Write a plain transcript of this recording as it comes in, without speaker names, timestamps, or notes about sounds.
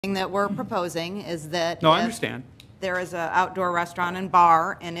thing that we're proposing is that No, I if understand. there is an outdoor restaurant and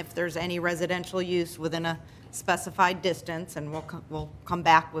bar, and if there's any residential use within a specified distance, and we'll come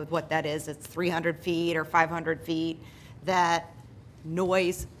back with what that is, it's 300 feet or 500 feet, that a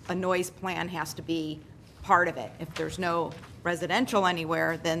noise plan has to be part of it. If there's no residential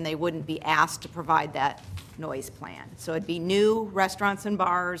anywhere, then they wouldn't be asked to provide that noise plan. So it'd be new restaurants and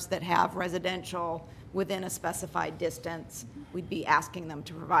bars that have residential within a specified distance. We'd be asking them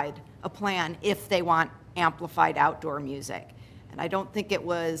to provide a plan if they want amplified outdoor music. And I don't think it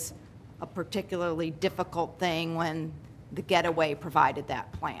was a particularly difficult thing when the Getaway provided that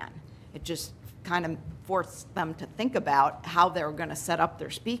plan. It just kind of forced them to think about how they were going to set up their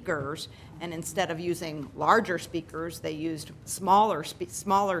speakers, and instead of using larger speakers, they used smaller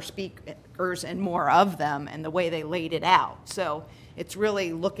speakers and more of them, and the way they laid it out. So it's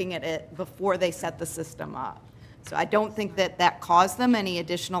really looking at it before they set the system up. So I don't think that that caused them any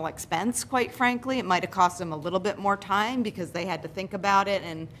additional expense, quite frankly. It might have cost them a little bit more time because they had to think about it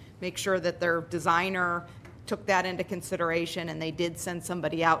and make sure that their designer took that into consideration, and they did send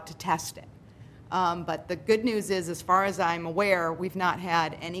somebody out to test it. But the good news is, as far as I'm aware, we've not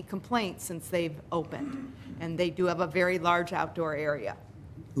had any complaints since they've opened. And they do have a very large outdoor area.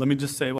 Let me just say